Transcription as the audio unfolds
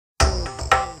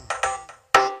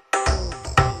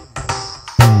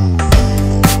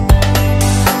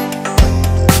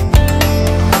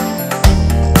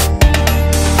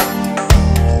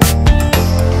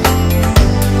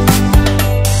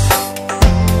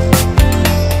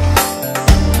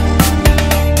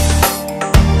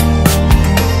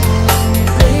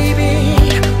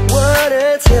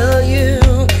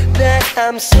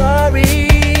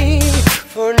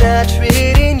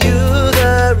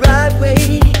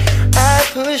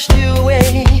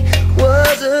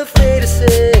afraid to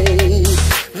say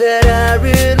that I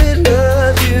really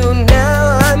love you.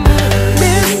 Now I'm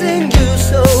missing you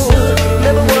so.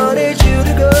 Never wanted you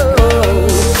to go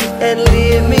and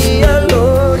leave me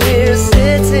alone here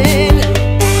sitting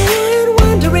and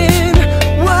wondering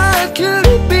what could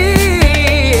it be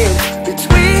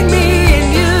between me and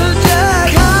you.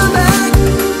 Just come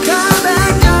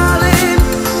back, darling,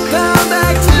 come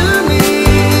back to me.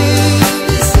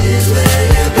 This is where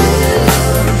you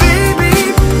belong, baby.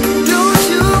 Don't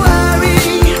you worry,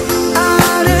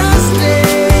 honestly.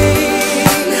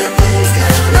 Nothing's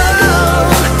gonna go.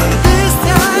 This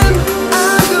time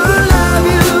I'm gonna love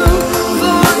you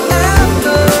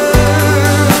forever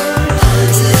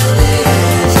until the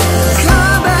end.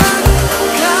 Come back,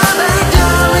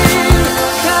 darling,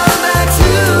 come back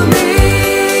to me.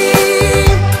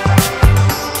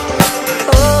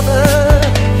 All the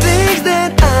things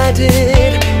that I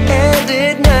did and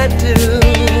did not do,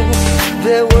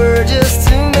 there were just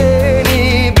too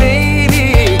many, baby.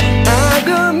 I'm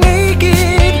gonna make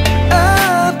it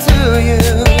up to you.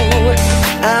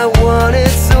 I want it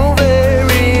so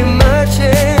very much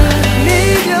and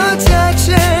need your touch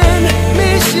and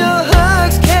miss your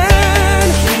hugs.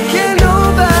 Can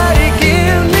nobody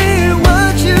give me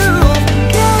what you've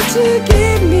got to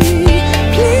give me?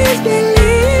 Please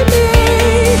believe me,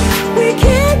 we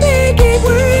can make it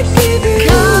worth giving.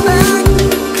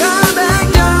 Come back,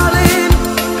 darling,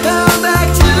 come back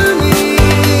to me.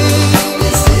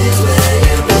 This is where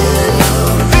you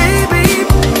belong, baby.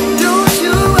 Don't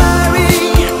you worry,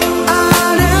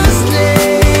 honestly.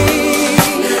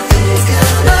 Nothing's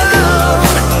gonna go.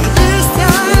 This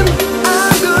time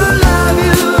I'm gonna love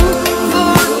you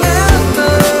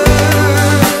forever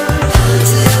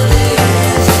until the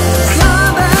end.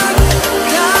 Come back,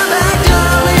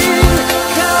 darling,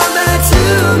 come back to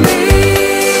me.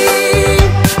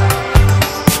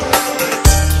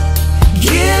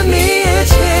 Give me a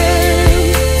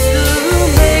chance to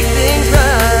make things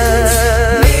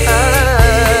right.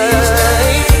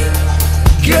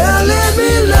 Girl, let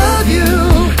me love you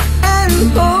and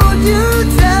hold you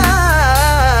tight.